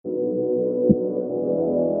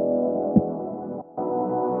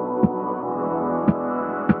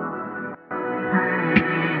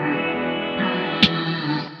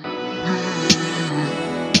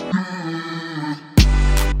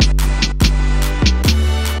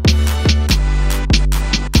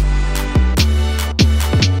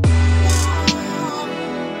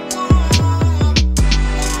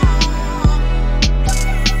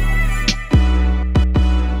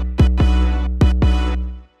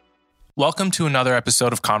Welcome to another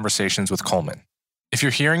episode of Conversations with Coleman. If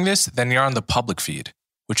you're hearing this, then you're on the public feed,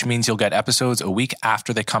 which means you'll get episodes a week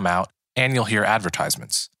after they come out, and you'll hear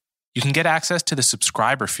advertisements. You can get access to the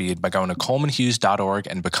subscriber feed by going to colemanhughes.org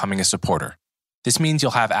and becoming a supporter. This means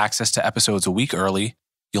you'll have access to episodes a week early,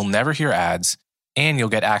 you'll never hear ads, and you'll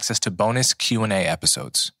get access to bonus Q&A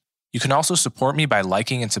episodes. You can also support me by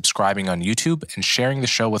liking and subscribing on YouTube and sharing the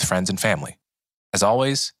show with friends and family. As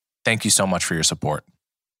always, thank you so much for your support.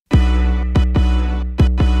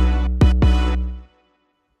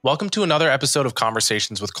 Welcome to another episode of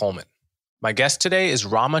Conversations with Coleman. My guest today is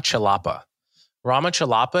Rama Chellappa. Rama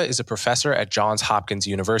Chellappa is a professor at Johns Hopkins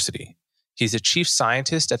University. He's a chief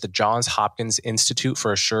scientist at the Johns Hopkins Institute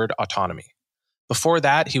for Assured Autonomy. Before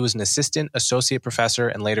that, he was an assistant associate professor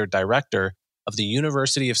and later director of the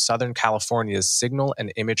University of Southern California's Signal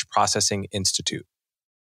and Image Processing Institute.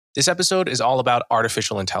 This episode is all about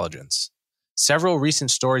artificial intelligence. Several recent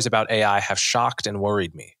stories about AI have shocked and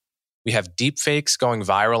worried me. We have deepfakes going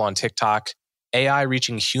viral on TikTok, AI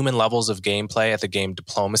reaching human levels of gameplay at the game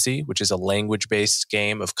Diplomacy, which is a language-based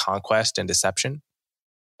game of conquest and deception.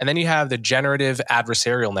 And then you have the generative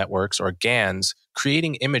adversarial networks, or GANs,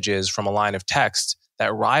 creating images from a line of text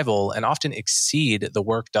that rival and often exceed the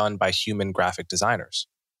work done by human graphic designers.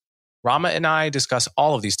 Rama and I discuss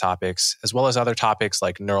all of these topics, as well as other topics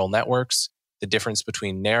like neural networks, the difference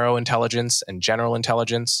between narrow intelligence and general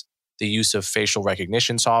intelligence, the use of facial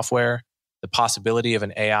recognition software, the possibility of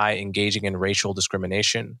an AI engaging in racial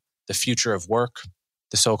discrimination, the future of work,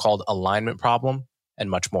 the so-called alignment problem, and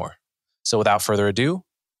much more. So without further ado,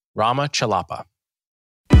 Rama Chellappa.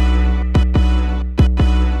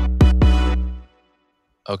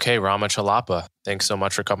 Okay, Rama Chellappa, thanks so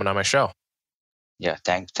much for coming on my show. Yeah,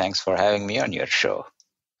 thanks for having me on your show.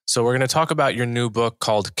 So we're going to talk about your new book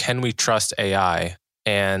called Can We Trust AI?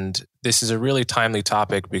 And this is a really timely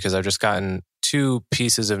topic because I've just gotten two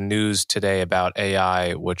pieces of news today about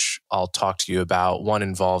AI, which I'll talk to you about. One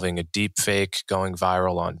involving a deep fake going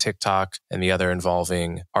viral on TikTok, and the other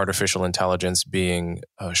involving artificial intelligence being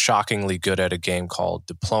shockingly good at a game called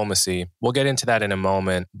Diplomacy. We'll get into that in a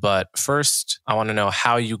moment. But first, I want to know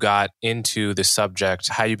how you got into the subject,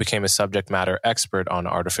 how you became a subject matter expert on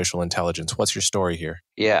artificial intelligence. What's your story here?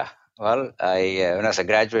 Yeah. Well, when I was a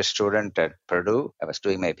graduate student at Purdue, I was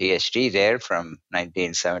doing my PhD there from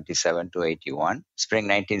 1977 to 81. Spring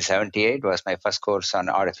 1978 was my first course on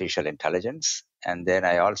artificial intelligence. And then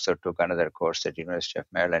I also took another course at University of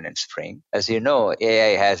Maryland in spring. As you know,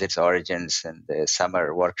 AI has its origins in the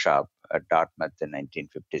summer workshop at Dartmouth in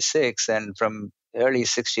 1956. And from early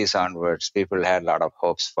 60s onwards, people had a lot of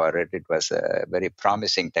hopes for it. It was a very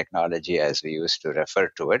promising technology, as we used to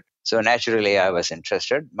refer to it. So naturally, I was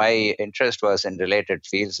interested. My interest was in related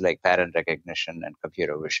fields like pattern recognition and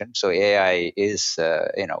computer vision. So AI is,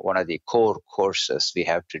 one of the core courses we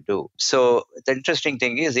have to do. So the interesting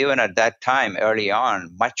thing is, even at that time, early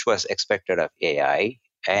on, much was expected of AI.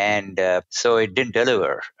 And so it didn't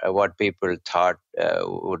deliver what people thought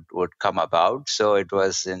would come about. So it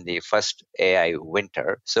was in the first AI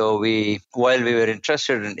winter. So while we were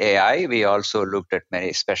interested in AI, we also looked at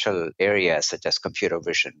many special areas such as computer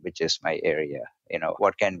vision, which is my area.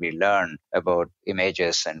 What can we learn about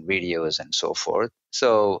images and videos and so forth?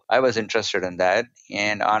 So I was interested in that,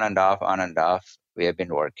 and on and off. We have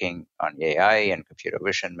been working on AI and computer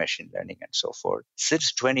vision, machine learning, and so forth.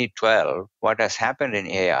 Since 2012, what has happened in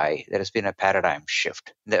AI, there has been a paradigm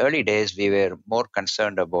shift. In the early days, we were more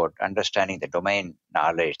concerned about understanding the domain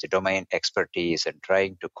knowledge, the domain expertise, and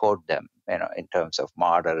trying to code them, in terms of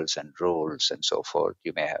models and rules and so forth.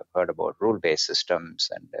 You may have heard about rule-based systems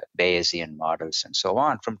and Bayesian models and so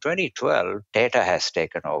on. From 2012, data has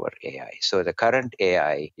taken over AI. So the current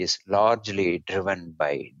AI is largely driven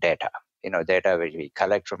by data. Data which we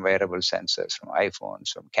collect from wearable sensors, from iPhones,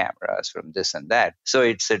 from cameras, from this and that. So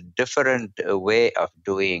it's a different way of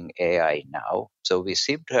doing AI now. So we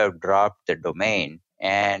seem to have dropped the domain.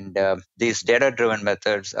 And these data-driven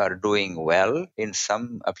methods are doing well in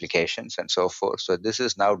some applications and so forth. So this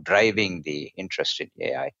is now driving the interest in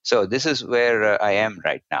AI. So this is where I am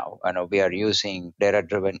right now. We are using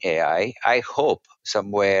data-driven AI. I hope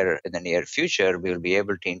somewhere in the near future, we'll be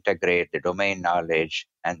able to integrate the domain knowledge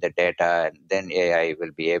and the data, and then AI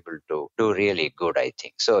will be able to do really good, I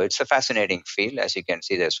think. So it's a fascinating field. As you can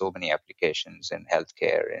see, there's so many applications in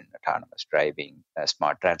healthcare, in autonomous driving,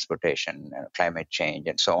 smart transportation, climate change,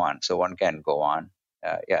 and so on. So one can go on.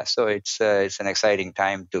 So it's an exciting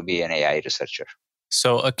time to be an AI researcher.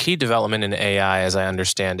 So a key development in AI, as I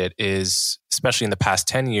understand it, is, especially in the past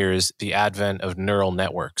 10 years, the advent of neural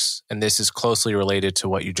networks. And this is closely related to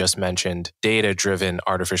what you just mentioned, data-driven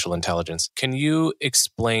artificial intelligence. Can you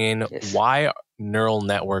explain why neural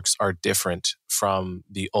networks are different from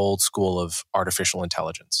the old school of artificial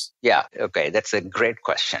intelligence? Yeah, okay, that's a great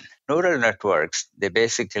question. Neural networks, they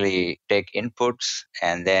basically take inputs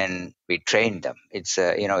and then we train them. It's,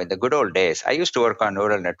 in the good old days, I used to work on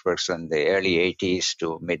neural networks in the early 80s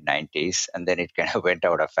to mid 90s, and then it kind of went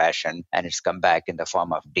out of fashion and it's come back in the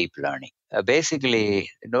form of deep learning. Basically,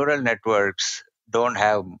 neural networks don't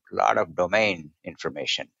have a lot of domain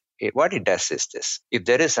information. What it does is this: if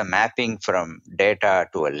there is a mapping from data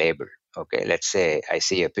to a label, okay, let's say I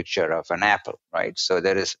see a picture of an apple, right? So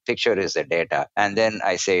picture is the data, and then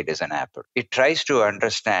I say it is an apple. It tries to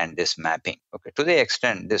understand this mapping, okay, to the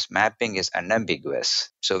extent this mapping is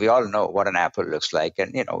unambiguous. So we all know what an apple looks like,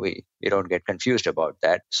 and we don't get confused about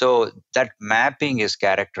that. So that mapping is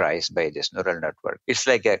characterized by this neural network. It's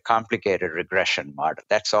like a complicated regression model.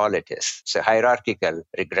 That's all it is. It's a hierarchical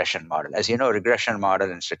regression model. As you know, regression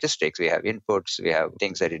model in statistics, we have inputs, we have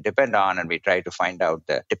things that it depend on, and we try to find out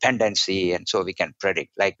the dependency, and so we can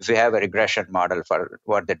predict. Like if you have a regression model for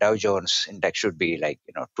what the Dow Jones index should be like,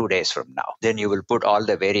 2 days from now, then you will put all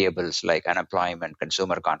the variables like unemployment,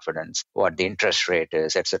 consumer confidence, what the interest rate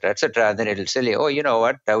is, etc., etc. And then it'll tell you, oh, you know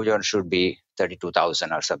what, Dow Jones should be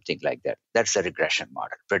 32,000 or something like that. That's a regression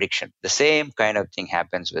model, prediction. The same kind of thing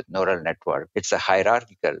happens with neural network. It's a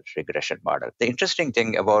hierarchical regression model. The interesting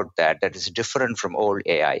thing about that is different from old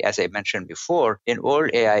AI. As I mentioned before, in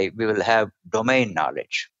old AI, we will have domain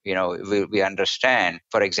knowledge. We understand,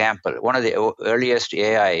 for example, one of the earliest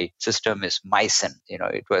AI system is mycin.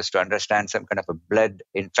 It was to understand some kind of a blood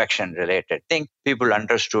infection related thing. People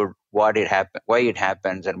understood what it happened, why it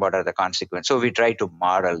happens, and what are the consequences. So we try to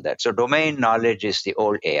model that. So domain knowledge is the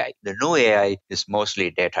old AI. The new AI is mostly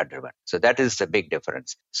data driven. So that is the big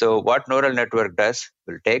difference. So what neural network does,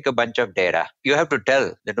 will take a bunch of data. You have to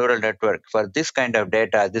tell the neural network, for this kind of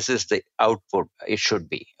data, this is the output it should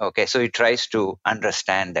be. Okay, so it tries to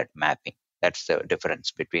understand that mapping. That's the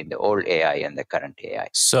difference between the old AI and the current AI.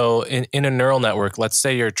 So in a neural network, let's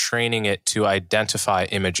say you're training it to identify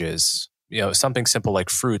images, something simple like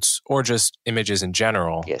fruits or just images in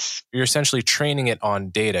general. Yes. You're essentially training it on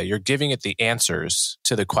data. You're giving it the answers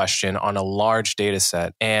to the question on a large data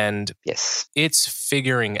set. And yes, it's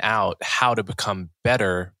figuring out how to become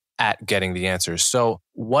better at getting the answers. So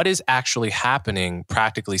what is actually happening,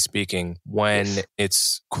 practically speaking, when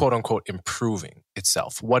it's quote unquote improving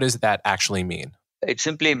itself? What does that actually mean? It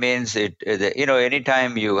simply means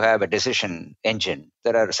anytime you have a decision engine,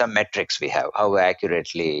 there are some metrics we have, how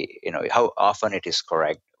accurately, how often it is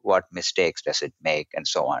correct, what mistakes does it make, and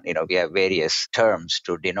so on. We have various terms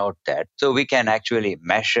to denote that. So we can actually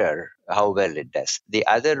measure how well it does. The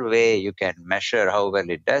other way you can measure how well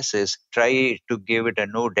it does is try to give it a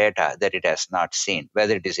new data that it has not seen,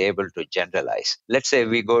 whether it is able to generalize. Let's say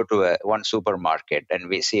we go to one supermarket and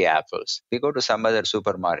we see apples. We go to some other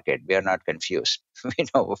supermarket, we are not confused. We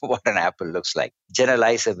know what an apple looks like.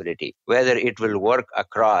 Generalizability, whether it will work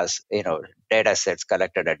across, data sets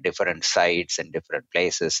collected at different sites and different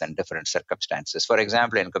places and different circumstances. For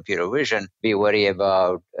example, in computer vision, we worry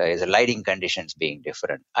about the lighting conditions being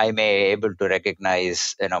different. I may be able to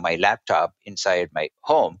recognize, my laptop inside my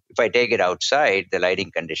home. If I take it outside, the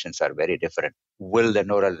lighting conditions are very different. Will the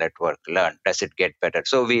neural network learn? Does it get better?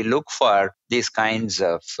 So we look for these kinds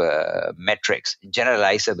of metrics.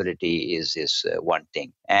 Generalizability is one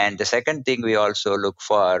thing. And the second thing we also look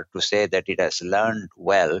for to say that it has learned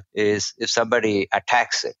well is if somebody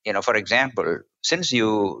attacks it. For example, since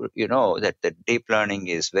you know that the deep learning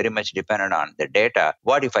is very much dependent on the data,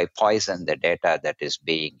 what if I poison the data that is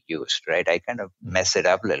being used, right? I kind of mess it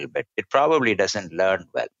up a little bit. It probably doesn't learn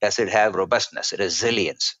well. Does it have robustness,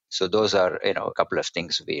 resilience? So those are, a couple of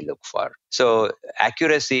things we look for. So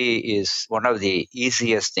accuracy is one of the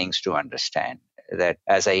easiest things to understand. That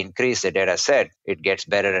as I increase the data set, it gets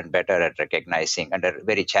better and better at recognizing under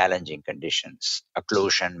very challenging conditions,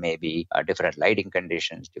 occlusion, maybe different lighting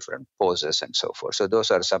conditions, different poses, and so forth. So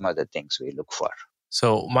those are some of the things we look for.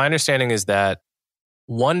 So my understanding is that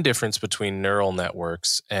one difference between neural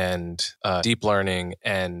networks and deep learning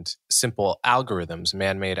and simple algorithms,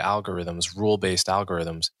 man-made algorithms, rule-based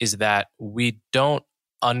algorithms, is that we don't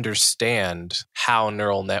understand how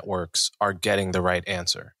neural networks are getting the right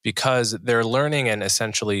answer because they're learning and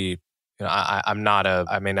essentially I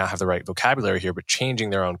may not have the right vocabulary here, but changing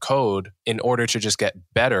their own code in order to just get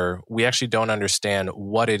better, we actually don't understand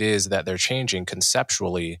what it is that they're changing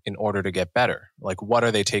conceptually in order to get better. Like, what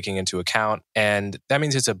are they taking into account? And that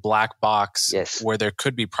means it's a black box where there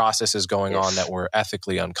could be processes going on that we're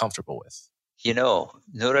ethically uncomfortable with.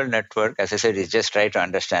 Neural network, as I said, is just try to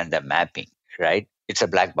understand the mapping, right? It's a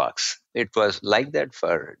black box. It was like that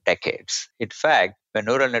for decades. In fact, when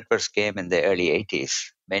neural networks came in the early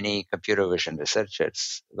 80s, many computer vision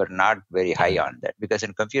researchers were not very high on that because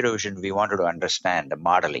in computer vision, we wanted to understand the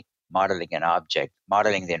modeling an object,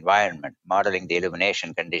 modeling the environment, modeling the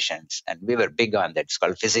illumination conditions. And we were big on that. It's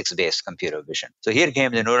called physics-based computer vision. So here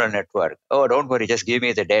came the neural network. Oh, don't worry, just give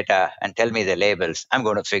me the data and tell me the labels. I'm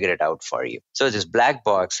going to figure it out for you. So this black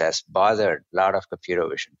box has bothered a lot of computer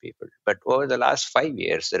vision people. But over the last 5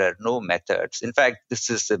 years, there are no methods. In fact, this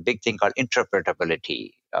is a big thing called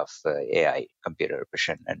interpretability of AI, computer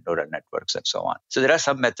vision, and neural networks, and so on. So there are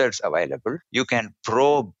some methods available. You can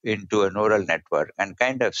probe into a neural network and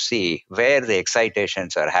kind of see where the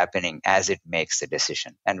excitations are happening as it makes the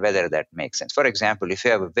decision and whether that makes sense. For example, if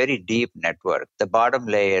you have a very deep network, the bottom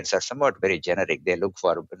layers are somewhat very generic. They look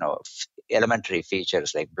for elementary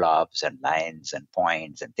features like blobs and lines and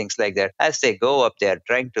points and things like that. As they go up, they are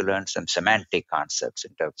trying to learn some semantic concepts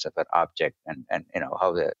in terms of an object and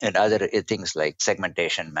how and other things like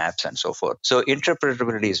segmentation maps and so forth. So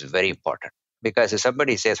interpretability is very important because if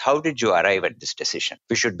somebody says, how did you arrive at this decision?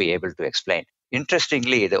 We should be able to explain.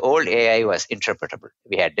 Interestingly, the old AI was interpretable.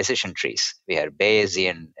 We had decision trees. We had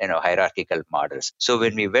Bayesian, hierarchical models. So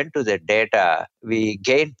when we went to the data, we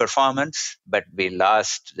gained performance, but we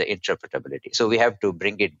lost the interpretability. So we have to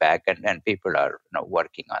bring it back, and people are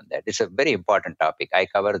working on that. It's a very important topic. I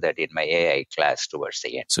cover that in my AI class towards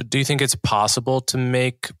the end. So do you think it's possible to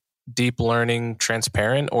make deep learning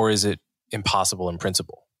transparent, or is it impossible in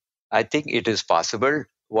principle? I think it is possible.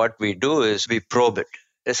 What we do is we probe it.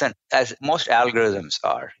 Listen, as most algorithms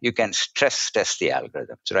are, you can stress test the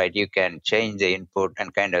algorithms, right? You can change the input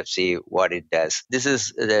and kind of see what it does. This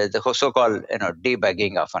is the so-called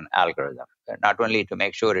debugging of an algorithm. Not only to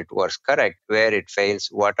make sure it works correct, where it fails,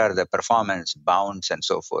 what are the performance bounds and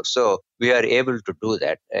so forth. So we are able to do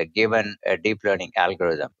that given a deep learning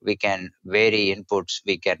algorithm. We can vary inputs,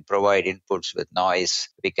 we can provide inputs with noise,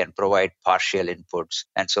 we can provide partial inputs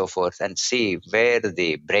and so forth and see where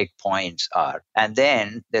the breakpoints are. And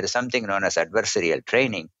then there is something known as adversarial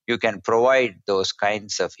training. You can provide those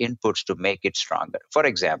kinds of inputs to make it stronger. For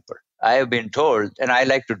example, I have been told, and I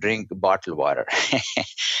like to drink bottled water.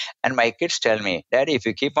 And my kids tell me, Daddy, if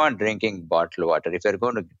you keep on drinking bottled water, if you're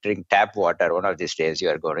going to drink tap water, one of these days you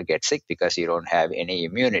are going to get sick because you don't have any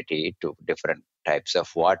immunity to different types of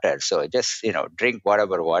water. So just, drink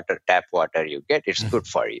whatever water, tap water you get, it's good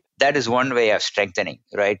for you. That is one way of strengthening,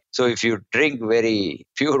 right? So if you drink very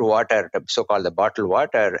pure water, so-called the bottled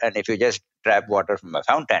water, and if you just tap water from a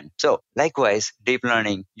fountain. So likewise, deep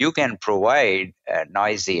learning, you can provide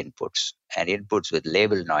noisy inputs and inputs with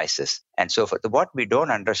label noises and so forth. What we don't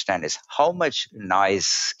understand is how much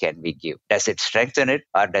noise can we give? Does it strengthen it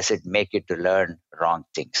or does it make it to learn wrong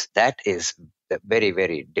things? That is very,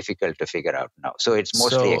 very difficult to figure out now. So it's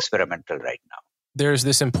mostly experimental right now. There's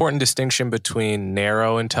this important distinction between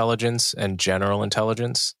narrow intelligence and general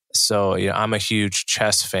intelligence. So I'm a huge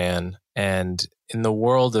chess fan, and in the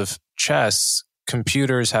world of chess,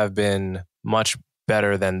 computers have been much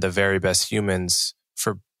better than the very best humans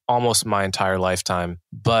for almost my entire lifetime.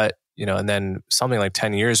 But, and then something like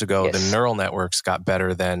 10 years ago, the neural networks got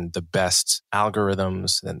better than the best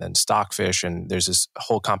algorithms and then stockfish. And there's this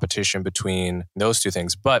whole competition between those two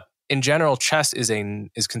things. But in general, chess is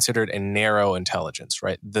considered a narrow intelligence,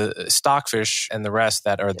 right? The stockfish and the rest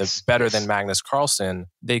that are better than Magnus Carlsen,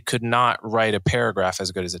 they could not write a paragraph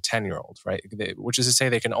as good as a 10-year-old, right? Which is to say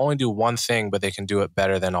they can only do one thing, but they can do it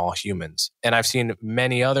better than all humans. And I've seen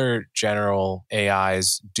many other general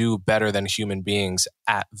AIs do better than human beings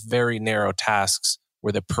at very narrow tasks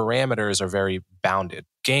where the parameters are very bounded.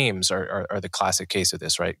 Games are the classic case of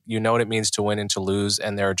this, right? You know what it means to win and to lose,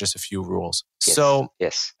 and there are just a few rules.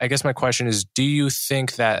 I guess my question is, do you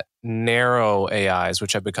think that narrow AIs,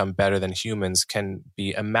 which have become better than humans, can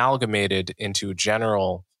be amalgamated into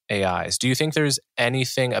general AIs? Do you think there's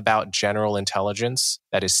anything about general intelligence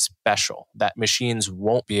that is special, that machines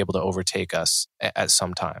won't be able to overtake us at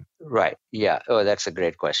some time? Right. Yeah. Oh, that's a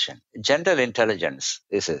great question. General intelligence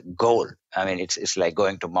is a goal. I mean, it's like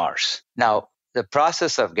going to Mars. Now, the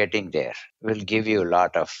process of getting there will give you a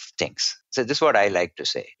lot of things. So this is what I like to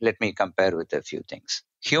say. Let me compare with a few things.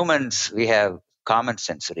 Humans, we have common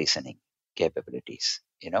sense reasoning capabilities.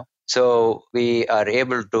 So we are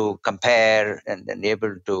able to compare and then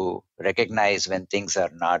able to recognize when things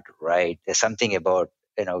are not right. There's something about,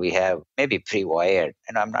 we have maybe pre-wired,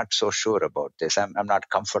 and I'm not so sure about this. I'm not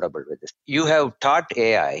comfortable with this. You have taught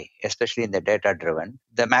AI, especially in the data driven,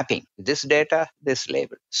 the mapping, this data, this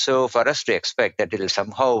label. So for us to expect that it will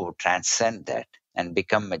somehow transcend that and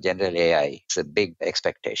become a general AI, it's a big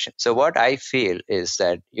expectation. So what I feel is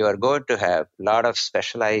that you are going to have a lot of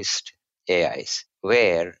specialized AIs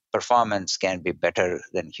where performance can be better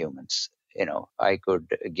than humans. I could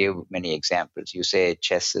give many examples. You say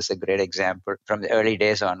chess is a great example. From the early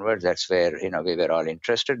days onwards, that's where, we were all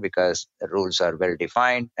interested because the rules are well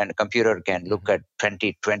defined and a computer can look at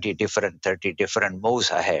 20 different, 30 different moves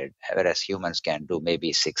ahead, whereas humans can do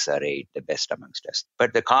maybe 6 or 8, the best amongst us.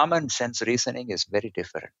 But the common sense reasoning is very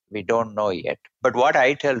different. We don't know yet. But what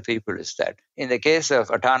I tell people is that in the case of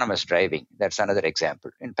autonomous driving, that's another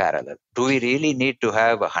example in parallel. Do we really need to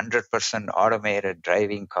have a 100% automated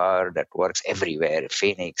driving car that works everywhere,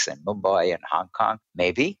 Phoenix and Mumbai and Hong Kong?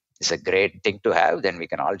 Maybe it's a great thing to have. Then we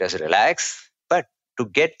can all just relax. But to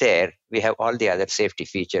get there, we have all the other safety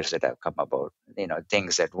features that have come about,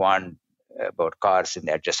 things that one about cars in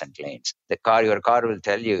the adjacent lanes. Your car will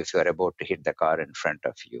tell you if you are about to hit the car in front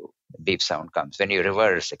of you. The beep sound comes. When you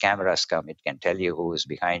reverse, the cameras come. It can tell you who is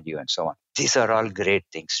behind you and so on. These are all great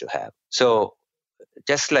things to have. So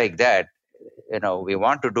just like that, we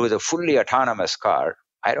want to do the fully autonomous car.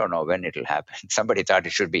 I don't know when it'll happen. Somebody thought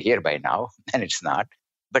it should be here by now, and it's not.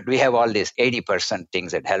 But we have all these 80%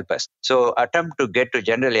 things that help us. So attempt to get to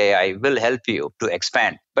general AI will help you to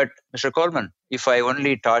expand. But Mr. Coleman, if I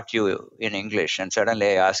only taught you in English and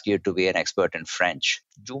suddenly I ask you to be an expert in French,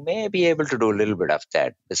 you may be able to do a little bit of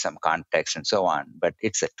that with some context and so on, but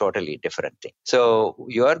it's a totally different thing. So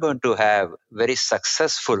you are going to have very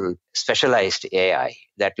successful specialized AI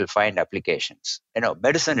that will find applications.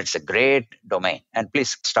 Medicine, it's a great domain. And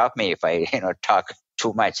please stop me if I, talk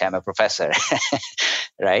too much. I'm a professor,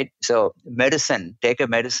 right? So take a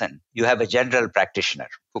medicine. You have a general practitioner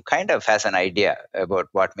who kind of has an idea about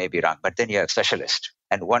what may be wrong, but then you have specialist.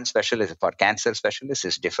 And one specialist for cancer specialist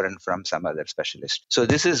is different from some other specialist. So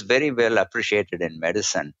this is very well appreciated in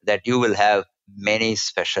medicine that you will have many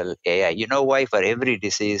special AI. You know why? For every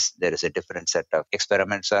disease, there is a different set of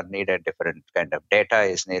experiments are needed, different kind of data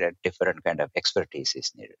is needed, different kind of expertise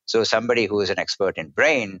is needed. So somebody who is an expert in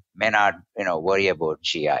brain may not, worry about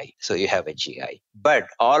GI. So you have a GI. But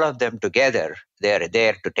all of them together, they are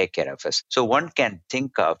there to take care of us. So one can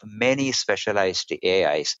think of many specialized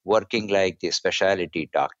AIs working like the specialty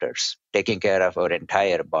doctors, taking care of our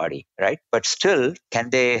entire body, right? But still, can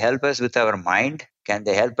they help us with our mind? Can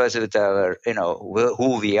they help us with our,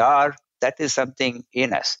 who we are? That is something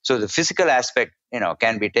in us. So the physical aspect,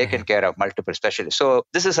 can be taken care of multiple specialists. So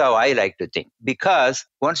this is how I like to think. Because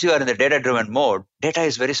once you are in the data-driven mode, data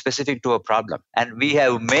is very specific to a problem. And we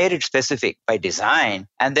have made it specific by design.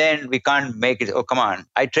 And then we can't make it, oh, come on,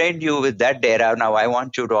 I trained you with that data. Now I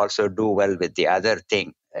want you to also do well with the other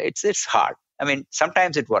thing. It's hard. I mean,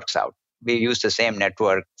 sometimes it works out. We use the same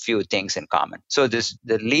network, few things in common. So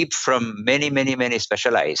the leap from many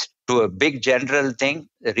specialized to a big general thing,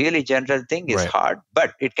 a really general thing is hard,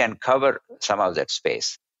 but it can cover some of that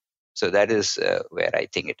space. So that is where I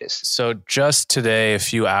think it is. So just today, a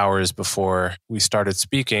few hours before we started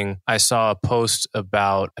speaking, I saw a post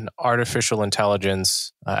about an artificial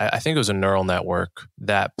intelligence, I think it was a neural network,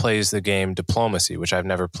 that plays the game Diplomacy, which I've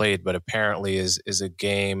never played, but apparently is a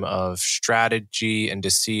game of strategy and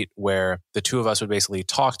deceit where the two of us would basically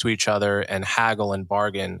talk to each other and haggle and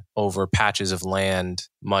bargain over patches of land,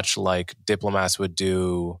 much like diplomats would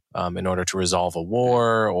do in order to resolve a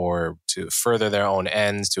war or to further their own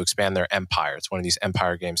ends, to expand their empire. It's one of these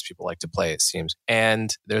empire games people like to play, it seems.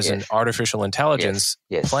 And there's an artificial intelligence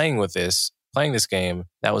playing this game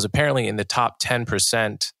that was apparently in the top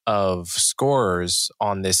 10% of scorers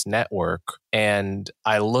on this network. And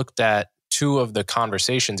I looked at two of the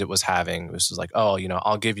conversations it was having. It was like, oh,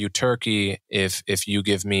 I'll give you Turkey if you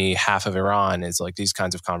give me half of Iran. It's like these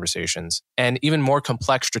kinds of conversations. And even more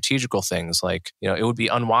complex strategical things like, it would be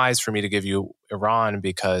unwise for me to give you Iran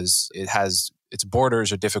because its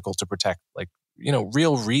borders are difficult to protect. Like,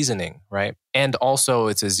 real reasoning, right? And also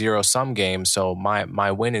it's a zero-sum game. So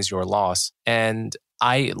my win is your loss. And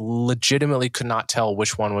I legitimately could not tell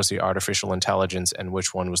which one was the artificial intelligence and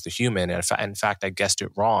which one was the human. And in fact, I guessed it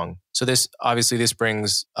wrong. So this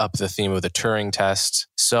brings up the theme of the Turing test.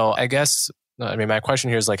 So I guess, my question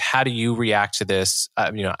here is like, how do you react to this?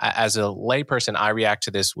 As a layperson, I react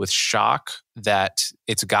to this with shock that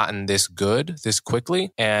it's gotten this good this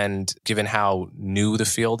quickly. And given how new the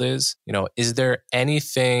field is there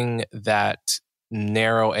anything that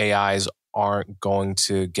narrow AIs aren't going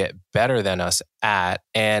to get better than us at?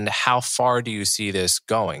 And how far do you see this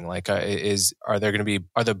going? Like, is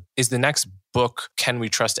the next book, Can We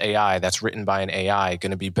Trust AI, that's written by an AI,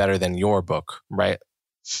 going to be better than your book, right?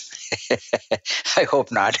 I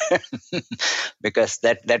hope not, because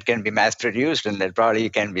that can be mass produced and that probably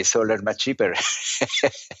can be sold at much cheaper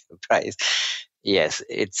price. Yes,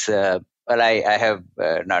 it's well, I have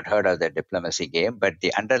not heard of the diplomacy game, but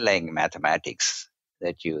the underlying mathematics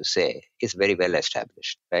that you say is very well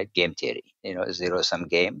established, right? Game theory, zero sum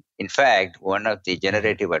game. In fact, one of the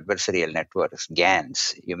generative adversarial networks,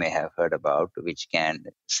 GANs, you may have heard about, which can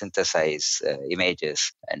synthesize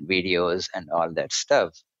images and videos and all that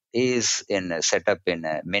stuff, is set up in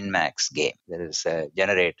a min-max game. There is a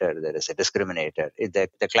generator, there is a discriminator.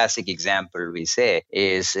 The classic example we say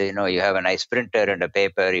is, you have a nice printer and a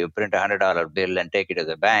paper, you print $100 bill and take it to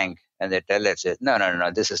the bank, and the teller says, no,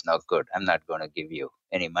 this is not good. I'm not going to give you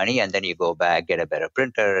any money. And then you go back, get a better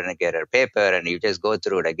printer and get a paper, and you just go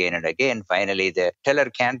through it again and again. Finally, the teller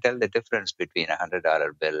can't tell the difference between a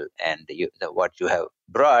 $100 bill and what you have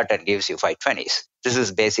brought, and gives you 5 20s. This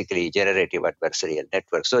is basically generative adversarial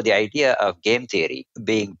network. So the idea of game theory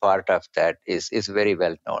being part of that is very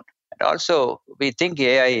well known. And also, we think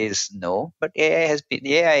AI is no, but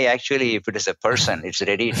AI actually, if it is a person, it's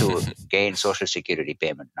ready to gain Social Security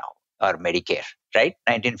payment now, or Medicare, right?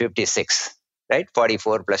 1956. Right?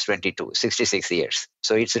 44 plus 22, 66 years.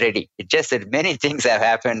 So it's ready. It's just that many things have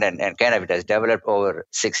happened and kind of it has developed over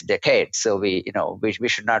 6 decades. So we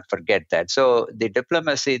should not forget that. So the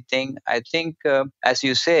diplomacy thing, I think, as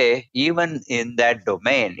you say, even in that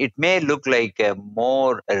domain, it may look like a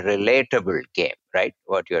more relatable game, right?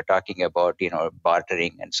 What you're talking about,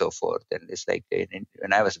 bartering and so forth. And it's like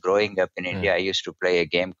when I was growing up in India, I used to play a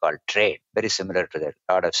game called Trade, very similar to that.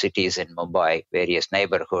 A lot of cities in Mumbai, various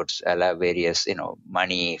neighborhoods allow various,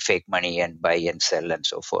 money, fake money, and buy and sell and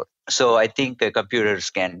so forth. So I think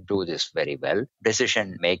computers can do this very well.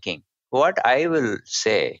 Decision making. What I will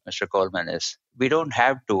say, Mr. Coleman, is we don't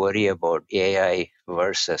have to worry about AI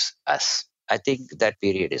versus us. I think that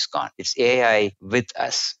period is gone. It's AI with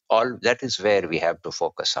us. All that is where we have to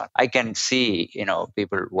focus on. I can see,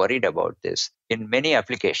 people worried about this. In many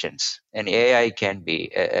applications, an AI can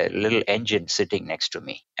be a little engine sitting next to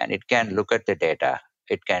me, and it can look at the data.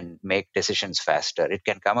 It can make decisions faster. It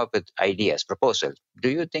can come up with ideas, proposals. Do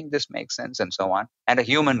you think this makes sense? And so on. And a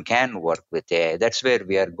human can work with AI. That's where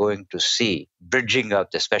we are going to see bridging of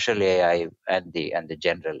the special AI and the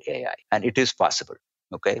general AI. And it is possible.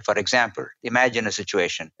 Okay. For example, imagine a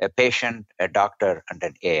situation, a patient, a doctor, and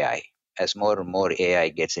an AI. As more and more AI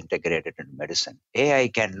gets integrated into medicine, AI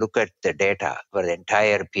can look at the data for the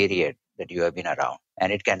entire period that you have been around,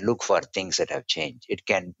 and it can look for things that have changed. It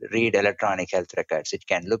can read electronic health records. It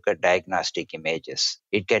can look at diagnostic images.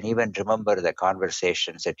 It can even remember the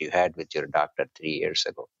conversations that you had with your doctor 3 years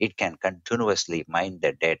ago. It can continuously mine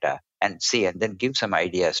the data and see, and then give some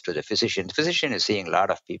ideas to the physician. The physician is seeing a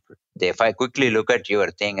lot of people. If I quickly look at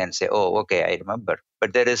your thing and say, oh, okay, I remember.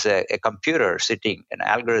 But there is a computer sitting, an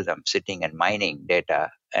algorithm sitting and mining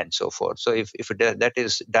data and so forth. So if that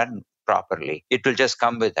is done properly, it will just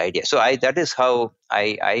come with ideas. So that is how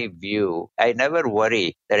I view. I never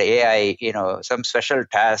worry that AI, some special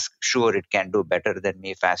task, sure, it can do better than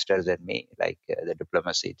me, faster than me, like the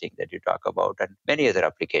diplomacy thing that you talk about, and many other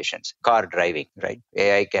applications. Car driving, right?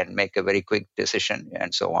 AI can make a very quick decision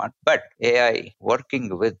and so on. But AI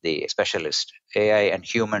working with the specialist, AI and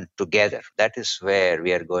human together, that is where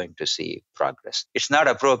we are going to see progress. It's not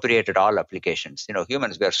appropriate at all applications.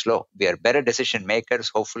 Humans, we are slow. We are better decision makers,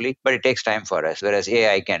 hopefully, but it takes time for us, whereas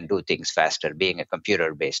AI can do things faster, being a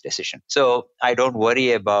computer-based decision. So I don't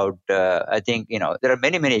worry about, I think, there are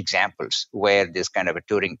many, many examples where this kind of a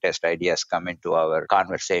Turing test ideas come into our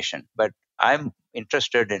conversation. But I'm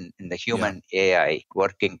interested in the human AI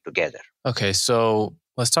working together. Okay, so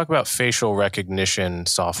let's talk about facial recognition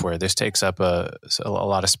software. This takes up a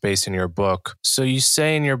lot of space in your book. So you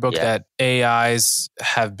say in your book that AIs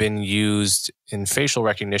have been used in facial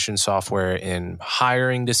recognition software in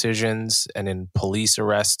hiring decisions and in police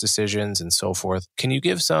arrest decisions and so forth. Can you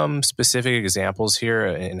give some specific examples here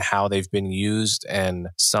in how they've been used and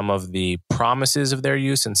some of the promises of their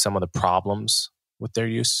use and some of the problems with their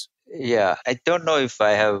use? Yeah, I don't know if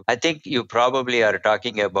I have. I think you probably are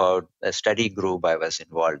talking about a study group I was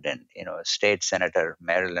involved in.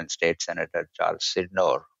 Maryland State Senator Charles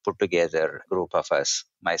Sidnor put together a group of us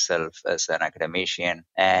myself as an academician,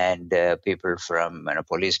 and people from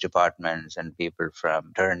police departments and people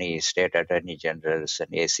from attorneys, state attorney generals,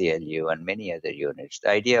 and ACLU, and many other units. The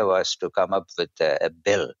idea was to come up with a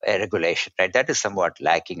bill, a regulation, right? That is somewhat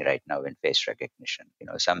lacking right now in face recognition.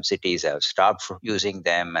 Some cities have stopped using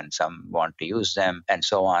them, and some want to use them, and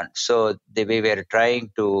so on. So we were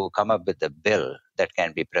trying to come up with a bill that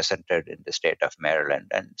can be presented in the state of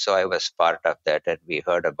Maryland. And so I was part of that, and we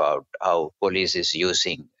heard about how police is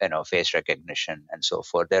using, face recognition and so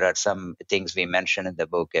forth. There are some things we mentioned in the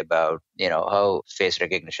book about, how face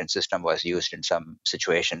recognition system was used in some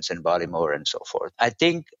situations in Baltimore and so forth. I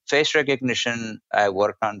think face recognition, I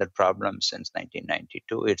worked on that problem since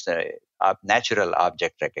 1992. It's a natural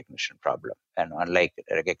object recognition problem. And unlike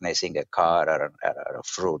recognizing a car or a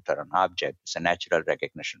fruit or an object, it's a natural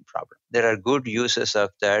recognition problem. There are good uses of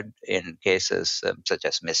that in cases such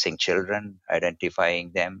as missing children,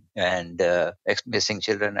 identifying them, and missing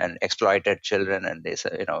children and exploited children, and this,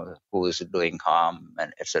 who is doing harm,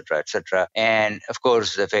 and etc., etc. And of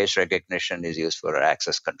course, the face recognition is used for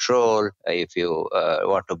access control. If you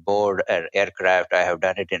want to board an aircraft, I have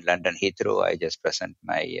done it in London Heathrow. I just present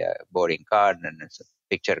my boarding card, and it's a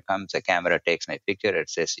picture comes, a camera takes my picture, it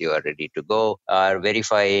says you are ready to go, or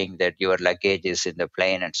verifying that your luggage is in the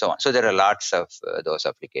plane, and so on. So there are lots of those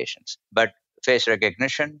applications. But face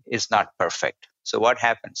recognition is not perfect. So what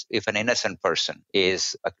happens if an innocent person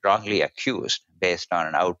is wrongly accused based on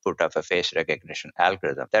an output of a face recognition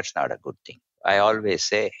algorithm? That's not a good thing. I always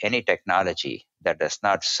say any technology that does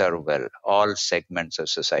not serve well all segments of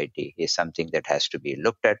society is something that has to be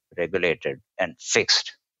looked at, regulated, and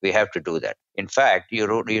fixed. We have to do that. In fact, you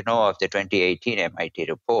know of the 2018 MIT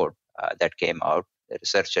report that came out. The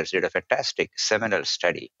researchers did a fantastic seminal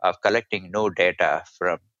study of collecting no data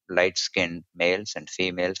from light-skinned males and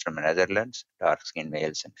females from the Netherlands, dark-skinned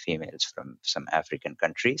males and females from some African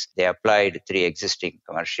countries. They applied 3 existing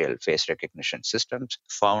commercial face recognition systems,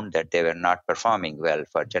 found that they were not performing well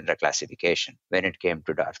for gender classification when it came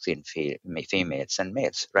to dark-skinned females and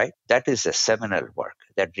males, right? That is a seminal work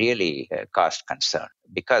that really caused concern.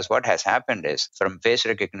 Because what has happened is from face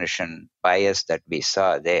recognition bias that we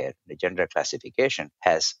saw there, the gender classification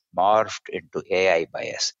has morphed into AI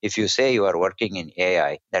bias. If you say you are working in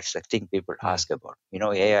AI, that's the thing people ask about.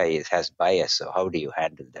 AI has bias, so how do you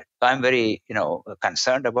handle that? So I'm very,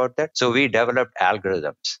 concerned about that. So we developed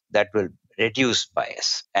algorithms that will reduce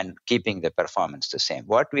bias and keeping the performance the same.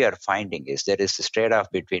 What we are finding is there is this trade-off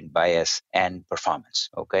between bias and performance.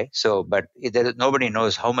 Okay, so but nobody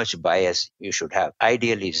knows how much bias you should have.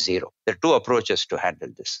 Ideally, zero. There are 2 approaches to handle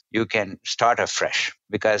this. You can start afresh,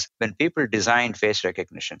 because when people designed face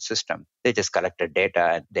recognition system, they just collected data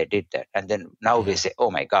and they did that. And then now we say, oh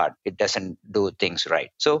my God, it doesn't do things right.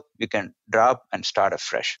 So you can drop and start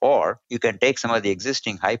afresh. Or you can take some of the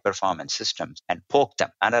existing high performance systems and poke them,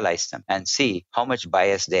 analyze them, and see how much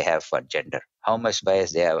bias they have for gender, how much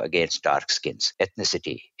bias they have against dark skins,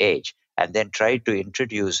 ethnicity, age, and then try to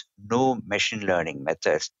introduce new machine learning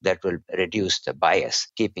methods that will reduce the bias,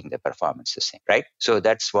 keeping the performance the same, right? So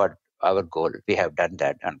that's what our goal. We have done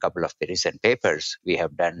that on a couple of the recent papers. We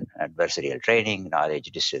have done adversarial training, knowledge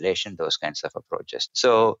distillation, those kinds of approaches.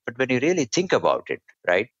 So, but when you really think about it,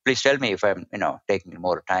 right? Please tell me if I'm, taking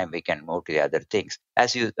more time, we can move to the other things.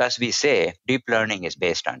 As we say, deep learning is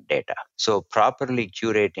based on data. So properly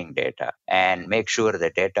curating data and make sure the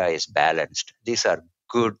data is balanced. These are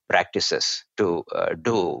good practices to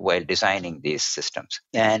do while designing these systems.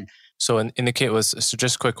 And so in the case so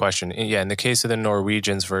just a quick question. Yeah, in the case of the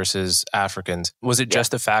Norwegians versus Africans, was it just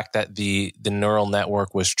the fact that the neural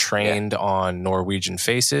network was trained on Norwegian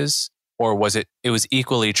faces, or was it was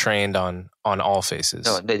equally trained on all faces?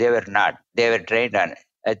 No, they were not. They were trained on.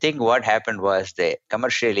 I think what happened was the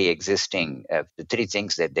commercially existing, the 3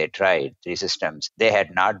 things that they tried, 3 systems, they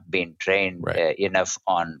had not been trained enough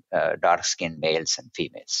on dark-skinned males and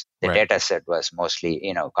females. The data set was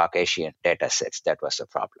mostly, Caucasian data sets. That was the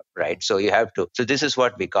problem, right? So you have to, so this is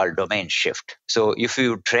what we call domain shift. So if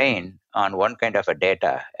you train on one kind of a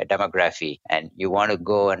data, a demography, and you want to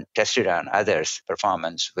go and test it on others,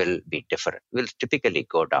 performance will be different, will typically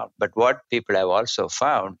go down. But what people have also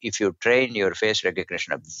found, if you train your face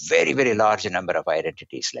recognition a very, very large number of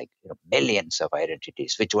identities, like millions of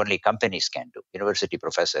identities, which only companies can do, university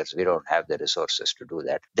professors, we don't have the resources to do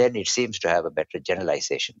that, then it seems to have a better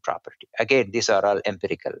generalization property. Again, these are all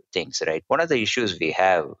empirical things, right? One of the issues we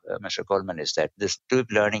have, Mr. Coleman, is that this deep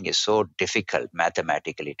learning is so difficult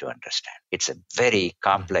mathematically to understand. It's a very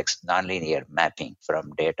complex nonlinear mapping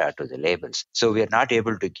from data to the labels. So we are not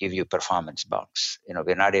able to give you performance bounds.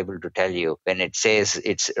 We're not able to tell you when it says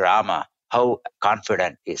it's Rama, how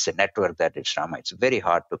confident is the network that it's Rama. It's very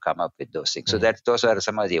hard to come up with those things. So those are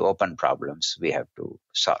some of the open problems we have to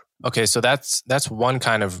solve. Okay, so that's one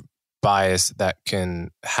kind of bias that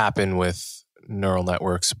can happen with neural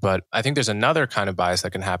networks, but I think there's another kind of bias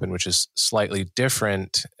that can happen, which is slightly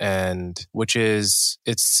different, and which is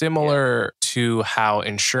it's similar to how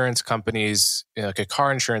insurance companies, like a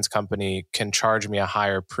car insurance company, can charge me a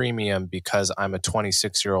higher premium because I'm a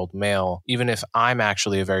 26-year-old male. Even if I'm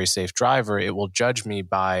actually a very safe driver, it will judge me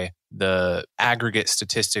by the aggregate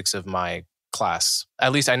statistics of my class.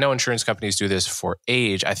 At least I know insurance companies do this for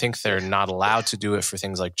age. I think they're not allowed to do it for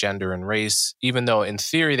things like gender and race, even though in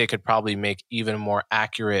theory they could probably make even more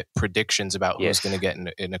accurate predictions about who's going to get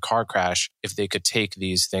in a car crash if they could take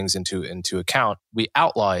these things into account. We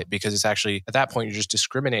outlaw it because it's actually, at that point, you're just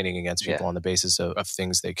discriminating against people on the basis of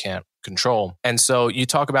things they can't control. And so you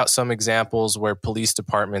talk about some examples where police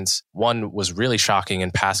departments, one was really shocking in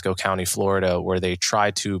Pasco County, Florida, where they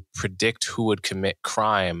tried to predict who would commit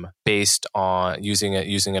crime based on using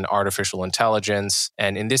an artificial intelligence.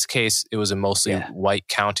 And in this case, it was a mostly white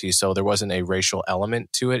county, so there wasn't a racial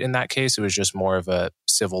element to it in that case. It was just more of a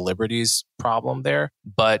civil liberties problem there.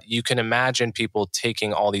 But you can imagine people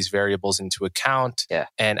taking all these variables into account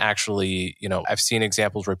and actually, I've seen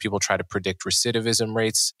examples where people try to predict recidivism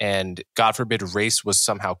rates, and God forbid race was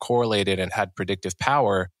somehow correlated and had predictive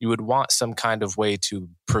power. You would want some kind of way to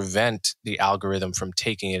prevent the algorithm from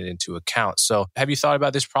taking it into account. So have you thought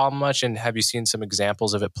about this problem much, and have you seen some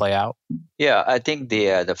examples of it play out? Yeah, I think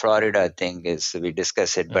the Florida thing is, we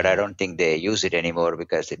discuss it, but I don't think they use it anymore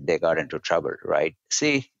because they got into trouble, right?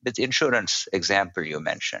 See, with insurance example you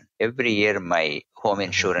mentioned, every year my home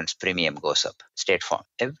insurance premium goes up, State Farm.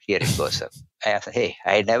 Every year it goes up. I said, hey,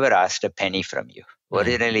 I never asked a penny from you.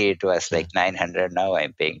 Originally it was like 900, now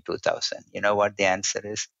I'm paying 2,000. You know what the answer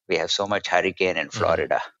is? We have so much hurricane in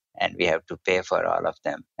Florida. And we have to pay for all of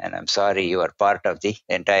them. And I'm sorry, you are part of the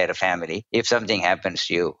entire family. If something happens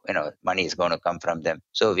to you, money is going to come from them.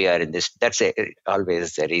 So we are in this. That's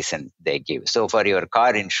always the reason they give. So for your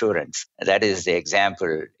car insurance, that is the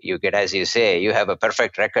example you get. As you say, you have a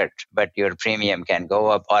perfect record, but your premium can go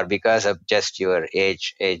up, or because of just your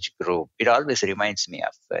age group. It always reminds me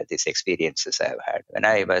of these experiences I've had. When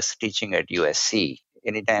I was teaching at USC,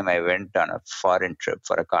 anytime I went on a foreign trip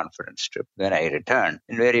for a conference trip, when I returned,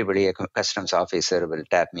 invariably a customs officer will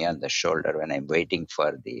tap me on the shoulder when I'm waiting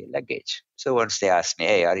for the luggage. So once they asked me,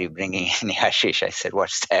 hey, are you bringing any hashish? I said,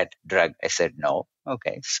 what's that drug? I said, no.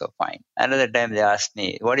 Okay, so fine. Another time they asked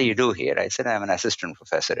me, what do you do here? I said, I'm an assistant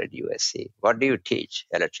professor at USC. What do you teach?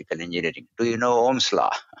 Electrical engineering. Do you know Ohm's law?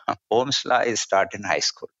 Ohm's law is taught in high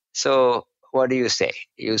school. So what do you say?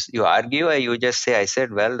 You argue, or you just say, I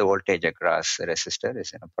said, well, the voltage across a resistor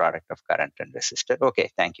is a product of current and resistor.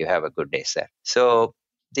 Okay, thank you. Have a good day, sir. So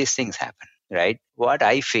these things happen, right? What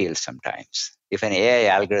I feel sometimes, if an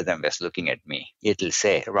AI algorithm was looking at me, it'll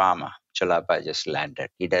say, Rama, Chellappa just landed.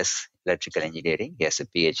 He does electrical engineering. He has a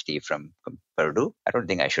PhD from Purdue. I don't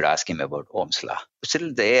think I should ask him about Ohm's law.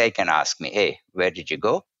 Still, the AI can ask me, hey, where did you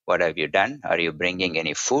go? What have you done? Are you bringing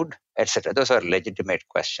any food? Etc. Those are legitimate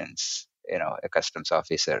questions a customs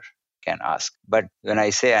officer can ask. But when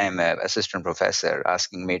I say I'm an assistant professor,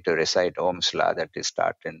 asking me to recite Ohm's law that is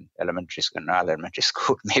taught in elementary school, not elementary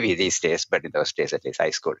school, maybe these days, but in those days at least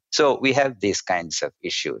high school. So we have these kinds of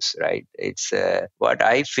issues, right? It's what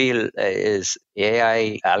I feel is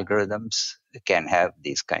AI algorithms can have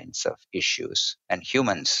these kinds of issues, and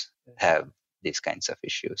humans have these kinds of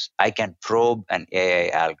issues. I can probe an AI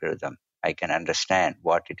algorithm. I can understand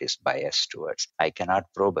what it is biased towards. I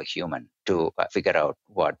cannot probe a human to figure out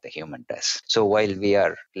what the human does. So while we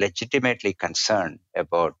are legitimately concerned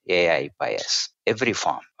about AI bias, every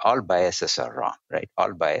form, all biases are wrong, right?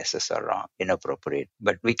 All biases are wrong, inappropriate,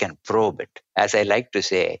 but we can probe it. As I like to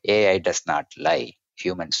say, AI does not lie,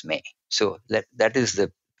 humans may. So that is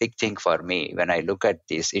the big thing for me when I look at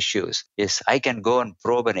these issues is I can go and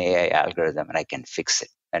probe an AI algorithm and I can fix it.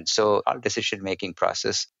 And so our decision-making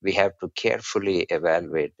process, we have to carefully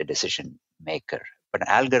evaluate the decision maker. But an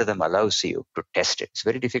algorithm allows you to test it. It's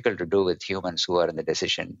very difficult to do with humans who are in the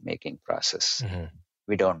decision-making process.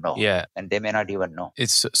 We don't know. Yeah. And they may not even know.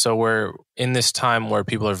 So we're in this time where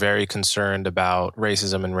people are very concerned about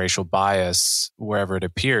racism and racial bias wherever it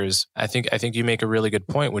appears. I think you make a really good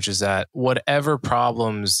point, which is that whatever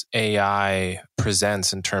problems AI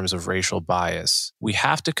presents in terms of racial bias, we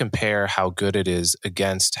have to compare how good it is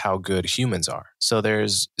against how good humans are. So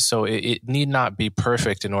it need not be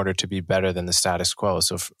perfect in order to be better than the status quo.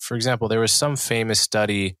 So for example, there was some famous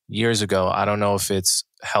study years ago. I don't know if it's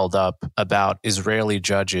held up, about Israeli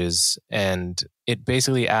judges. And it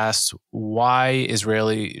basically asks why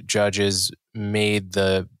Israeli judges made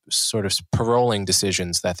the sort of paroling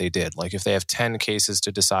decisions that they did. Like if they have 10 cases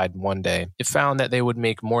to decide one day, it found that they would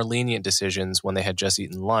make more lenient decisions when they had just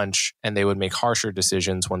eaten lunch, and they would make harsher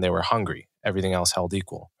decisions when they were hungry. Everything else held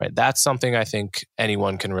equal, right? That's something I think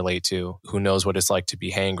anyone can relate to who knows what it's like to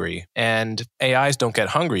be hangry. And AIs don't get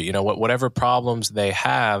hungry. You know, whatever problems they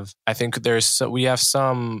have, I think we have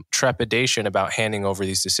some trepidation about handing over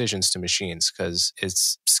these decisions to machines because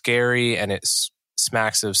it's scary and it's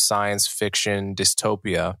smacks of science fiction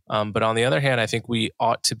dystopia. But on the other hand, I think we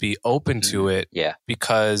ought to be open to it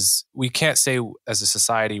because we can't say as a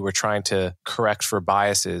society we're trying to correct for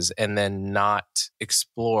biases and then not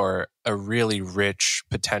explore a really rich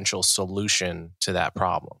potential solution to that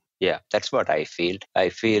problem. Yeah, that's what I feel. I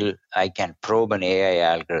feel I can probe an AI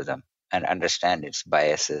algorithm and understand its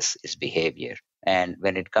biases, its behavior. And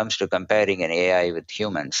when it comes to comparing an AI with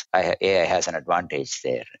humans, AI has an advantage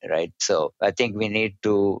there, right? So I think we need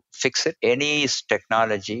to fix it. Any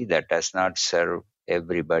technology that does not serve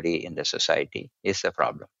everybody in the society is a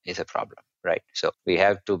problem, right? So we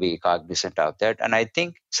have to be cognizant of that. And I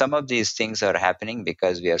think some of these things are happening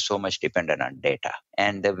because we are so much dependent on data.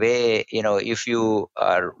 And the way, if you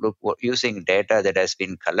are using data that has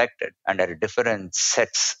been collected under different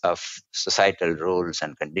sets of societal rules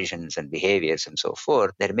and conditions and behaviors and so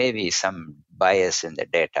forth, there may be some bias in the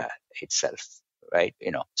data itself. Right,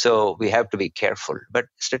 so we have to be careful. But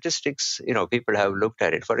statistics, people have looked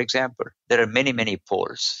at it. For example, there are many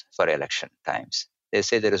polls for election times. They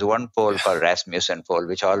say there is one poll called Rasmussen poll,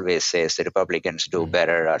 which always says the Republicans do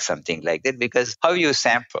better or something like that, because how you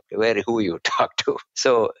sample, who you talk to.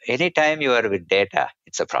 So anytime you are with data,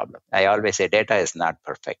 it's a problem. I always say data is not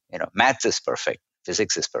perfect. Maths is perfect.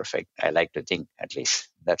 Physics is perfect. I like to think at least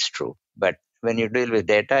that's true. But when you deal with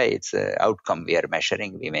data, it's an outcome we are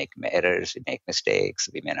measuring. We make errors, we make mistakes,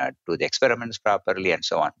 we may not do the experiments properly and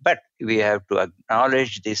so on. But we have to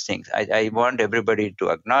acknowledge these things. I want everybody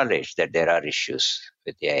to acknowledge that there are issues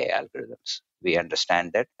with the AI algorithms. We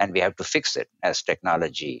understand that, and we have to fix it as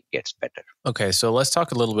technology gets better. Okay, so let's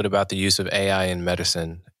talk a little bit about the use of AI in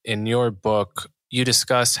medicine. In your book, you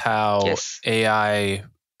discuss how AI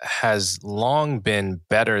has long been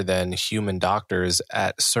better than human doctors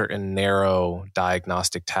at certain narrow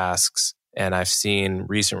diagnostic tasks. And I've seen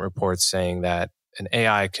recent reports saying that an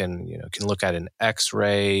AI can look at an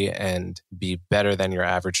X-ray and be better than your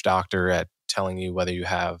average doctor at telling you whether you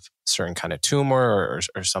have a certain kind of tumor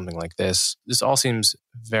or something like this. This all seems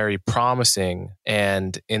very promising.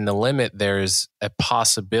 And in the limit, there's a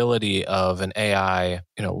possibility of an AI,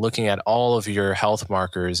 looking at all of your health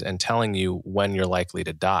markers and telling you when you're likely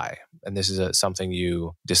to die. And this is something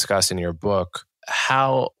you discuss in your book.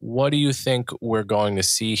 What do you think we're going to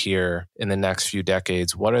see here in the next few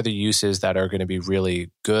decades? What are the uses that are going to be really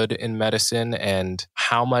good in medicine? And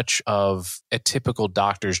how much of a typical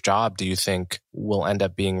doctor's job do you think will end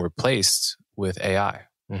up being replaced with AI?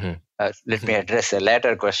 Mm-hmm. Let me address the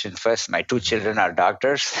latter question first. My two children are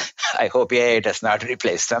doctors. I hope AI does not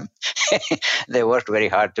replace them. They worked very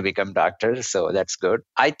hard to become doctors, so that's good.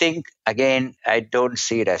 I think, again, I don't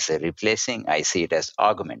see it as a replacing. I see it as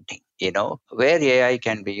augmenting. Where AI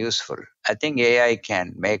can be useful, I think AI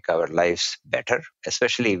can make our lives better.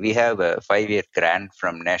 Especially, we have a 5-year grant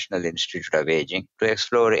from National Institute of Aging to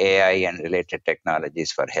explore AI and related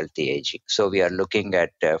technologies for healthy aging. So we are looking at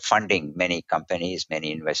funding many companies,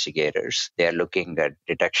 many investigators. They are looking at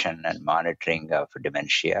detection and monitoring of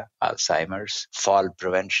dementia, Alzheimer's, fall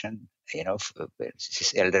prevention.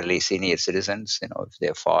 Elderly senior citizens, if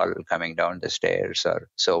they fall coming down the stairs or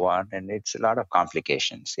so on. And it's a lot of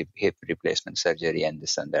complications, hip replacement surgery and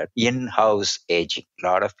this and that. In-house aging. A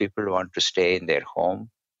lot of people want to stay in their home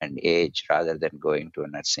and age rather than going to a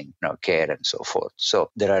nursing care and so forth. So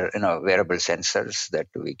there are wearable sensors that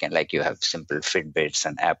we can, like you have simple Fitbits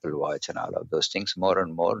and Apple Watch and all of those things. More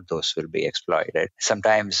and more those will be exploited.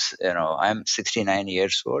 Sometimes I'm 69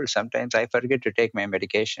 years old. Sometimes I forget to take my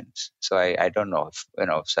medications. So I don't know if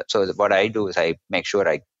so what I do is I make sure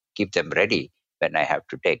I keep them ready when I have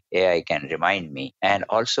to take. AI can remind me. And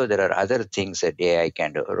also there are other things that AI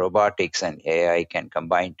can do. Robotics and AI can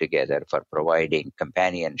combine together for providing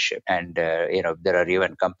companionship. And, there are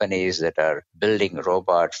even companies that are building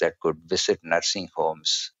robots that could visit nursing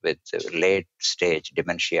homes with late stage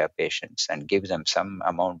dementia patients and give them some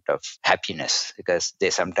amount of happiness, because they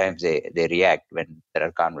sometimes react when there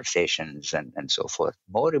are conversations and so forth.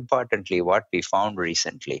 More importantly, what we found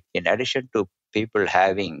recently, in addition to people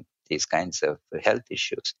having these kinds of health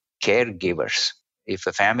issues, caregivers, if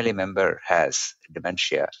a family member has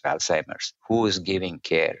dementia, Alzheimer's, who is giving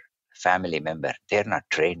care? Family member. They're not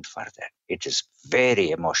trained for that. It is very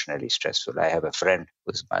emotionally stressful. I have a friend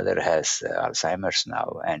whose mother has Alzheimer's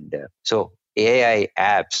now. And so AI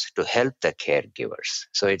apps to help the caregivers.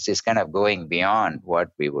 So it's kind of going beyond what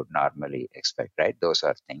we would normally expect, right? Those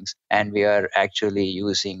are things. And we are actually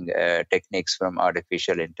using techniques from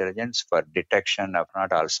artificial intelligence for detection of not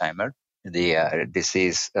Alzheimer's, the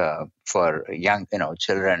disease for young,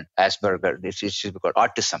 children, Asperger, this is called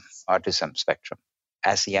autism spectrum,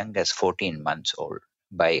 as young as 14 months old,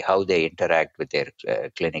 by how they interact with their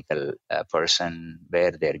clinical person,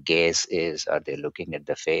 where their gaze is, are they looking at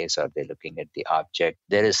the face, are they looking at the object.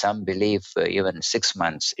 There is some belief even 6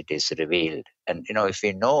 months it is revealed. And, if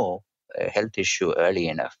we know a health issue early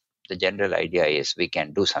enough, the general idea is we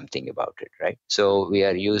can do something about it, right? So we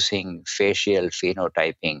are using facial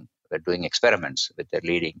phenotyping. We're doing experiments with the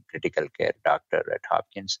leading critical care doctor at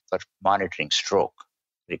Hopkins for monitoring stroke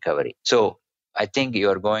recovery. So I think you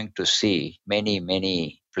are going to see many,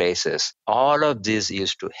 many places. All of this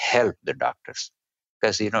is to help the doctors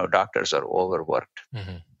because, doctors are overworked.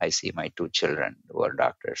 Mm-hmm. I see my two children who are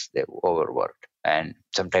doctors, they're overworked. And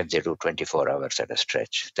sometimes they do 24 hours at a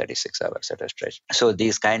stretch, 36 hours at a stretch. So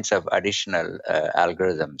these kinds of additional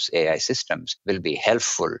algorithms, AI systems, will be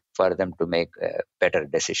helpful for them to make better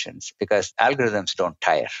decisions because algorithms don't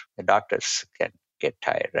tire. The doctors can get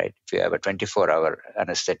tired, right? If you have a 24-hour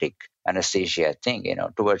anesthesia thing,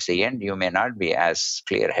 towards the end, you may not be as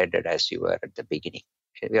clear-headed as you were at the beginning.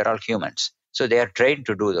 We are all humans. So they are trained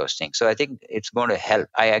to do those things. So I think it's going to help.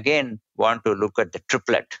 I again want to look at the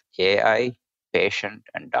triplet, AI, patient,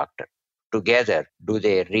 and doctor. Together, do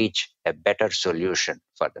they reach a better solution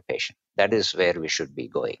for the patient? That is where we should be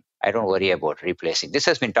going. I don't worry about replacing. This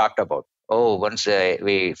has been talked about. Once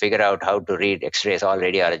we figure out how to read X-rays, all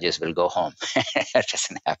radiologists will go home. That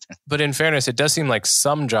doesn't happen. But in fairness, it does seem like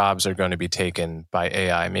some jobs are going to be taken by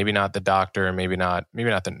AI. Maybe not the doctor,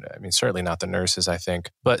 certainly not the nurses, I think.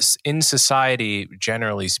 But in society,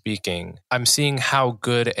 generally speaking, I'm seeing how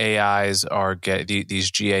good AIs are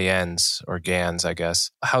these GANs or GANs, I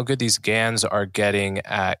guess, how good these GANs are getting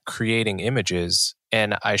at creating images.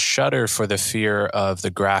 And I shudder for the fear of the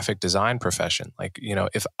graphic design profession. Like,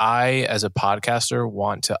 if I, as a podcaster,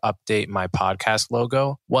 want to update my podcast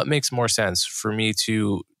logo, what makes more sense for me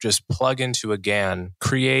to just plug into a GAN,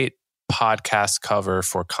 create podcast cover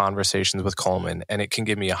for Conversations with Coleman, and it can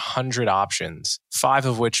give me 100 options, 5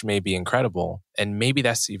 of which may be incredible. And maybe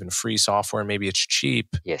that's even free software. Maybe it's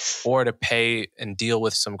cheap. Yes. Or to pay and deal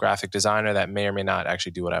with some graphic designer that may or may not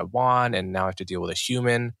actually do what I want. And now I have to deal with a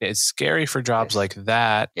human. It's scary for jobs like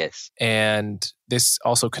that. Yes. And this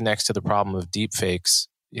also connects to the problem of deepfakes.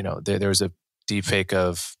 There's a deepfake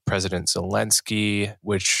of President Zelensky,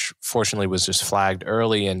 which fortunately was just flagged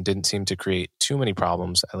early and didn't seem to create too many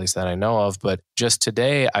problems, at least that I know of. But just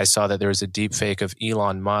today, I saw that there was a deepfake of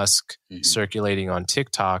Elon Musk circulating on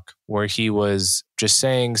TikTok, where he was just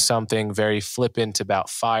saying something very flippant about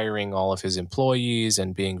firing all of his employees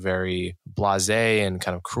and being very blasé and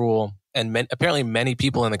kind of cruel. And apparently many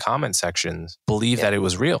people in the comment sections believe that it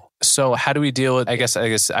was real. So how do we deal with, I guess I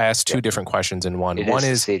asked two different questions in one. One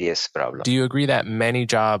is a serious problem. Do you agree that many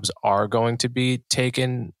jobs are going to be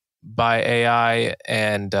taken by AI?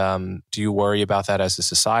 And do you worry about that as a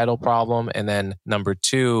societal problem? And then number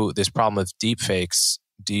 2, this problem of deepfakes.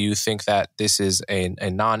 Do you think that this is a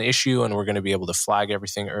non-issue and we're going to be able to flag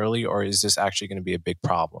everything early, or is this actually going to be a big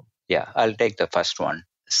problem? Yeah, I'll take the first one.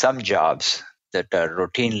 Some jobs that are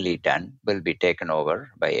routinely done will be taken over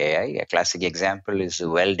by AI. A classic example is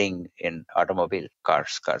welding in automobile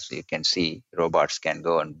cars. You can see robots can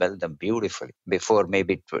go and weld them beautifully. Before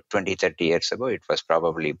maybe 20, 30 years ago, it was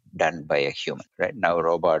probably done by a human. Right now,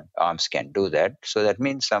 robot arms can do that. So that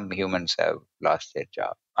means some humans have lost their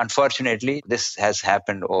job. Unfortunately, this has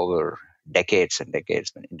happened over decades and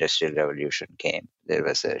decades. When Industrial Revolution came, there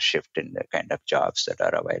was a shift in the kind of jobs that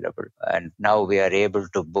are available. And now we are able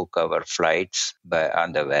to book our flights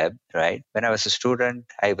on the web, right? When I was a student,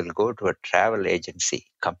 I will go to a travel agency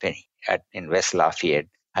company in West Lafayette.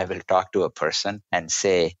 I will talk to a person and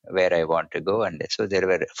say where I want to go. And so there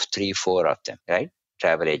were 3, 4 of them, right?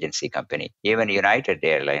 Travel agency company. Even United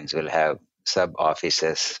Airlines will have sub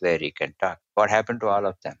offices where you can talk. What happened to all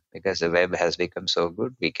of them? Because the web has become so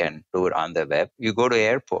good, we can do it on the web. You go to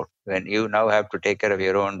airport, when you now have to take care of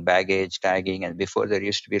your own baggage, tagging, and before there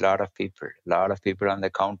used to be a lot of people on the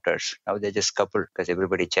counters. Now they're just coupled because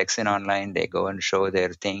everybody checks in online, they go and show their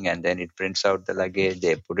thing, and then it prints out the luggage,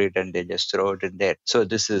 they put it and they just throw it in there. So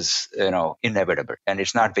this is, inevitable, and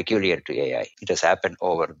it's not peculiar to AI. It has happened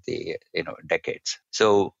over the, decades.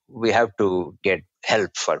 So we have to get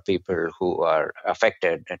help for people who are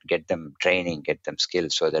affected and get them training, get them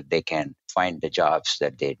skills so that they can find the jobs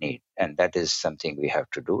that they need. And that is something we have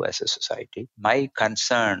to do as a society. My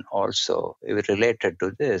concern also related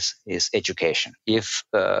to this is education. If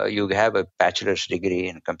you have a bachelor's degree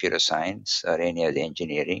in computer science or any of the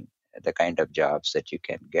engineering, the kind of jobs that you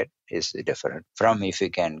can get is different from if you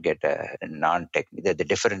can get a non-technical. The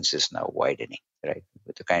difference is now widening, right?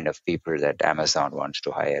 With the kind of people that Amazon wants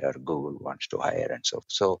to hire or Google wants to hire and so.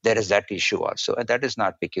 So there is that issue also. And that is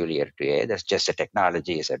not peculiar to AI. That's just the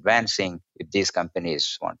technology is advancing. If these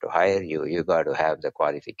companies want to hire you, you got to have the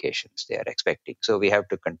qualifications they are expecting. So we have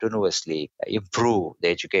to continuously improve the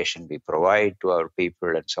education we provide to our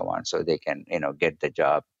people and so on, so they can, get the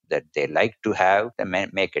job that they like to have and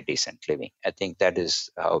make a decent living. I think that is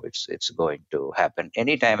how it's going to happen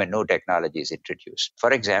anytime a new technology is introduced.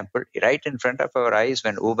 For example, right in front of our eyes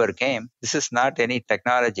when Uber came, this is not any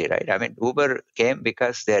technology, right? I mean, Uber came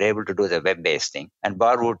because they're able to do the web-based thing. And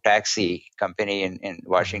Barwood Taxi Company in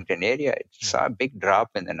Washington area, it saw a big drop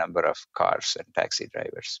in the number of cars and taxi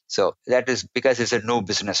drivers. So that is because it's a new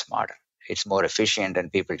business model. It's more efficient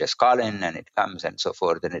and people just call in and it comes and so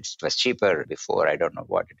forth. And it was cheaper before. I don't know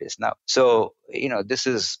what it is now. So, this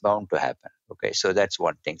is bound to happen. Okay, so that's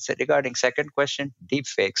one thing. So regarding second question, deep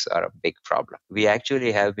fakes are a big problem. We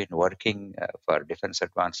actually have been working for Defense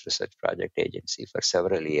Advanced Research Project Agency for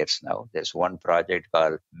several years now. There's one project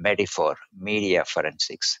called MEDIFOR, Media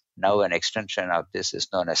Forensics. Now an extension of this is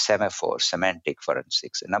known as Semaphore, Semantic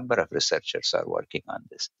Forensics. A number of researchers are working on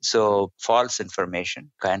this. So false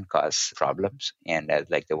information can cause problems. And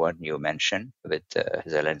like the one you mentioned with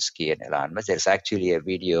Zelensky and Elon Musk, there's actually a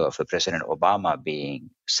video of President Obama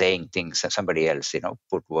saying things, and somebody else,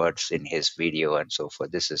 put words in his video and so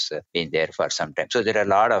forth. This has been there for some time. So there are a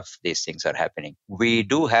lot of these things are happening. We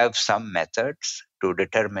do have some methods to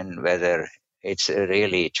determine whether it's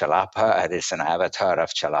really Chellappa or it's an avatar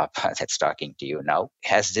of Chellappa that's talking to you now.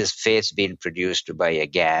 Has this face been produced by a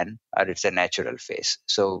GAN or it's a natural face?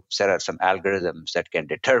 So there are some algorithms that can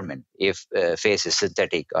determine if a face is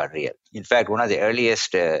synthetic or real. In fact, one of the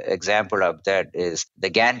earliest example of that is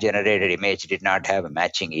the GAN generated image did not have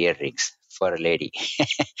matching earrings for a lady.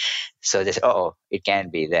 So they say, it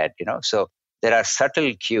can be that, So there are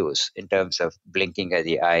subtle cues in terms of blinking of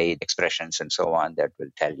the eye, expressions, and so on that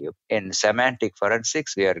will tell you. In semantic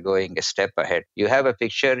forensics, we are going a step ahead. You have a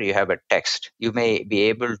picture, you have a text. You may be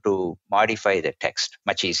able to modify the text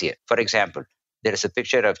much easier. For example, there is a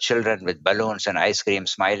picture of children with balloons and ice cream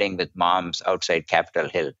smiling with moms outside Capitol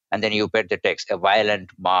Hill. And then you put the text, a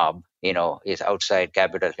violent mob, is outside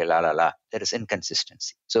Capitol Hill, There is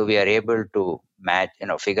inconsistency. So we are able to match,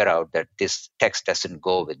 figure out that this text doesn't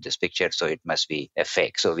go with this picture, so it must be a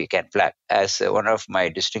fake. So we can flag. As one of my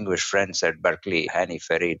distinguished friends at Berkeley, Hani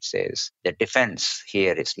Farid, says, the defense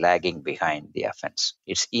here is lagging behind the offense.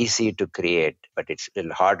 It's easy to create, but it's a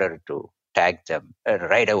little harder to tag them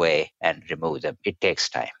right away and remove them. It takes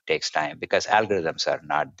time because algorithms are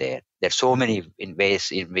not there. There's so many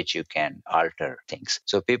ways in which you can alter things.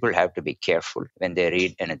 So people have to be careful when they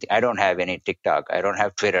read anything. I don't have any TikTok. I don't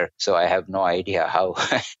have Twitter. So I have no idea how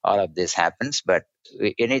all of this happens. But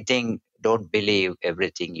anything, don't believe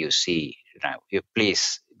everything you see now. You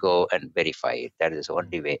please go and verify it. That is the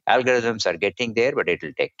only way. Algorithms are getting there, but it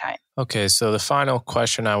will take time. Okay, so the final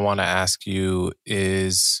question I want to ask you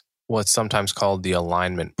is what's sometimes called the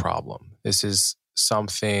alignment problem. This is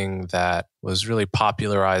something that was really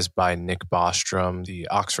popularized by Nick Bostrom, the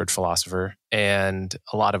Oxford philosopher, and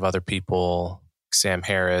a lot of other people, Sam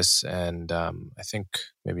Harris, and I think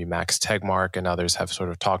maybe Max Tegmark and others have sort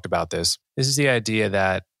of talked about this. This is the idea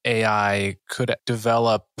that AI could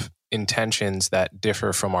develop intentions that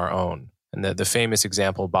differ from our own. And the famous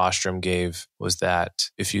example Bostrom gave was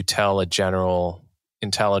that if you tell a general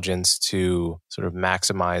intelligence to sort of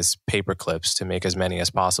maximize paper clips to make as many as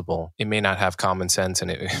possible, it may not have common sense and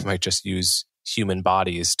it might just use human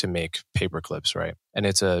bodies to make paper clips, right? And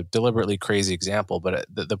it's a deliberately crazy example, but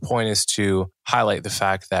the point is to highlight the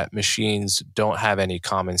fact that machines don't have any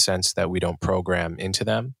common sense that we don't program into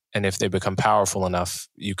them. And if they become powerful enough,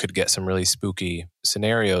 you could get some really spooky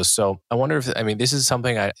scenarios. So I wonder if, this is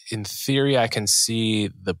something in theory, I can see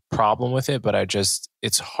the problem with it, but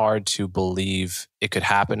it's hard to believe it could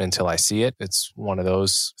happen until I see it. It's one of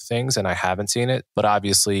those things, and I haven't seen it. But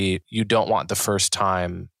obviously, you don't want the first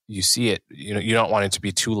time you see it, you don't want it to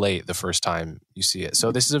be too late the first time you see it.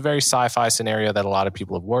 So this is a very sci-fi scenario that a lot of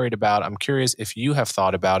people have worried about. I'm curious if you have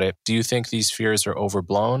thought about it. Do you think these fears are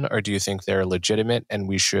overblown, or do you think they're legitimate and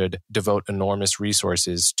we should devote enormous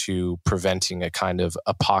resources to preventing a kind of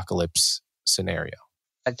apocalypse scenario?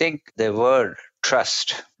 I think the word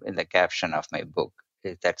trust in the caption of my book,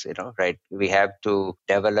 that's, right. We have to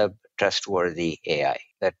develop trustworthy AI.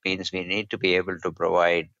 That means we need to be able to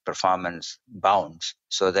provide performance bounds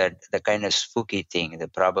so that the kind of spooky thing, the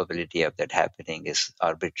probability of that happening is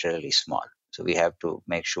arbitrarily small. So we have to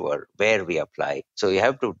make sure where we apply. So you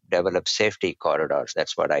have to develop safety corridors.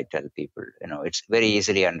 That's what I tell people. It's very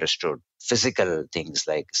easily understood. Physical things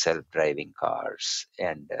like self-driving cars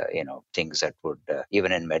and, things that would,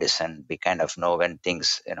 even in medicine, we kind of know when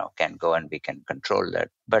things, can go and we can control that.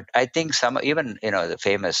 But I think even, the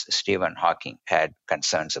famous Stephen Hawking had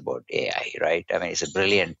concerns about AI, right? He's a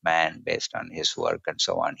brilliant man based on his work and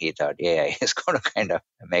so on. He thought AI is going to kind of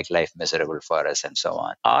make life miserable for us and so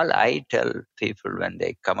on. All I tell people when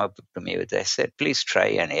they come up to me with, I said, please try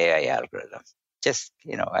an AI algorithm. Just,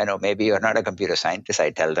 I know maybe you're not a computer scientist. I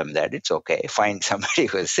tell them that it's okay. Find somebody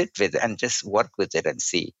who will sit with it and just work with it and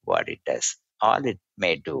see what it does. All it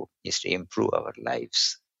may do is to improve our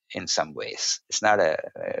lives in some ways. It's not a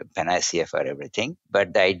panacea for everything,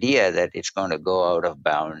 but the idea that it's going to go out of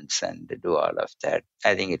bounds and do all of that,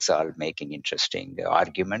 I think it's all making interesting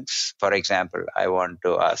arguments. For example, I want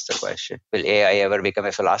to ask the question, will AI ever become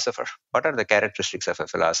a philosopher? What are the characteristics of a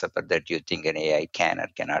philosopher that you think an AI can or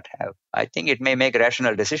cannot have? I think it may make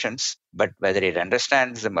rational decisions, but whether it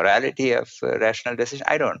understands the morality of rational decision,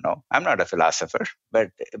 I don't know. I'm not a philosopher. But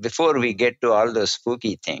before we get to all those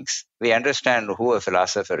spooky things, we understand who a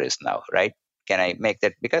philosopher is now, right? Can I make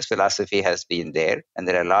that? Because philosophy has been there, and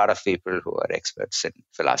there are a lot of people who are experts in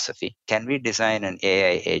philosophy. Can we design an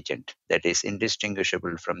AI agent that is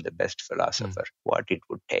indistinguishable from the best philosopher? What it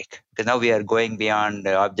would take? Because now we are going beyond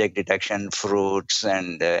object detection, fruits,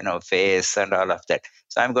 and face, and all of that.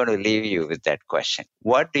 So I'm going to leave you with that question.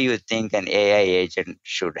 What do you think an AI agent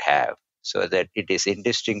should have so that it is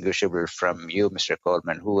indistinguishable from you, Mr.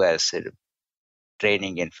 Coleman, who has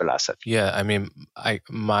training in philosophy? Yeah,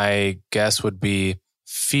 my guess would be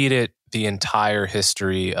feed it the entire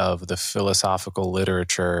history of the philosophical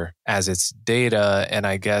literature as its data, and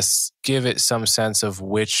I guess give it some sense of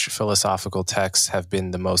which philosophical texts have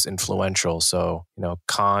been the most influential. So,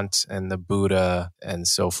 Kant and the Buddha and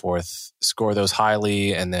so forth, score those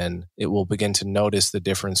highly, and then it will begin to notice the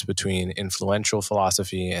difference between influential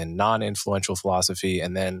philosophy and non-influential philosophy,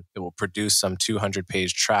 and then it will produce some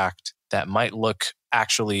 200-page tract that might look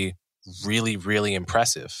actually really, really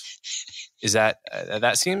impressive. Is that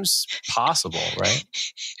seems possible, right?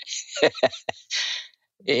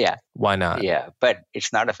 Yeah. Why not? Yeah, but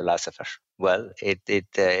it's not a philosopher. Well,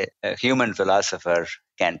 a human philosopher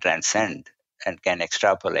can transcend and can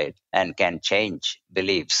extrapolate and can change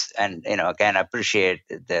beliefs and can appreciate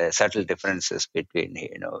the subtle differences between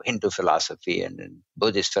Hindu philosophy and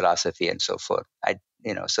Buddhist philosophy and so forth.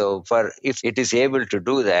 So if it is able to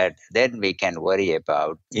do that, then we can worry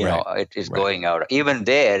about it is going out. Even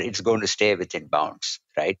there, it's going to stay within bounds,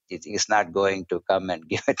 right? It is not going to come and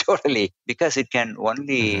give it totally, because it can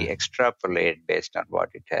only extrapolate based on what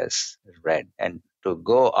it has read. And to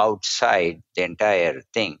go outside the entire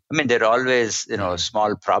thing, there are always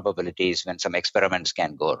small probabilities when some experiments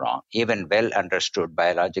can go wrong. Even well understood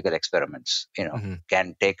biological experiments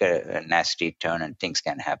can take a nasty turn and things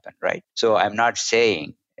can happen, right? So I'm not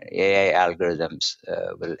saying AI algorithms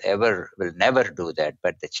will never do that,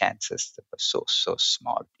 but the chances are so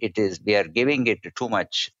small. We are giving it too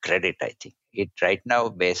much credit, I think. It right now,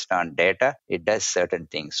 based on data, it does certain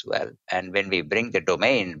things well. And when we bring the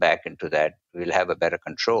domain back into that, we'll have a better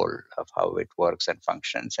control of how it works and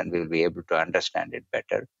functions, and we'll be able to understand it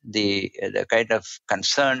better. The kind of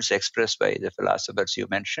concerns expressed by the philosophers you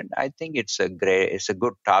mentioned, I think it's a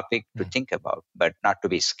good topic to think about, but not to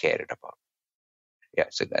be scared about. Yeah,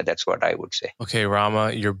 so that's what I would say. Okay,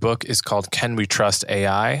 Rama, your book is called Can We Trust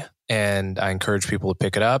AI? And I encourage people to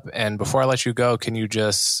pick it up. And before I let you go, can you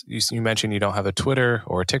you mentioned you don't have a Twitter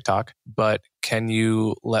or a TikTok, but can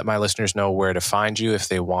you let my listeners know where to find you if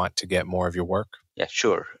they want to get more of your work? Yeah,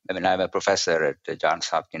 sure. I'm a professor at Johns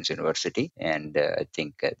Hopkins University, and I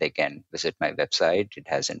think they can visit my website. It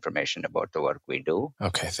has information about the work we do.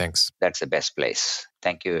 Okay, thanks. That's the best place.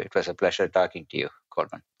 Thank you. It was a pleasure talking to you.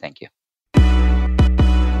 Coleman. Thank you.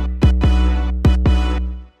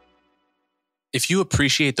 If you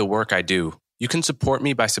appreciate the work I do, you can support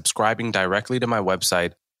me by subscribing directly to my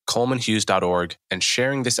website, colemanhughes.org, and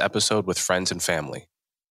sharing this episode with friends and family.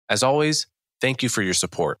 As always, thank you for your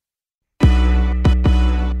support.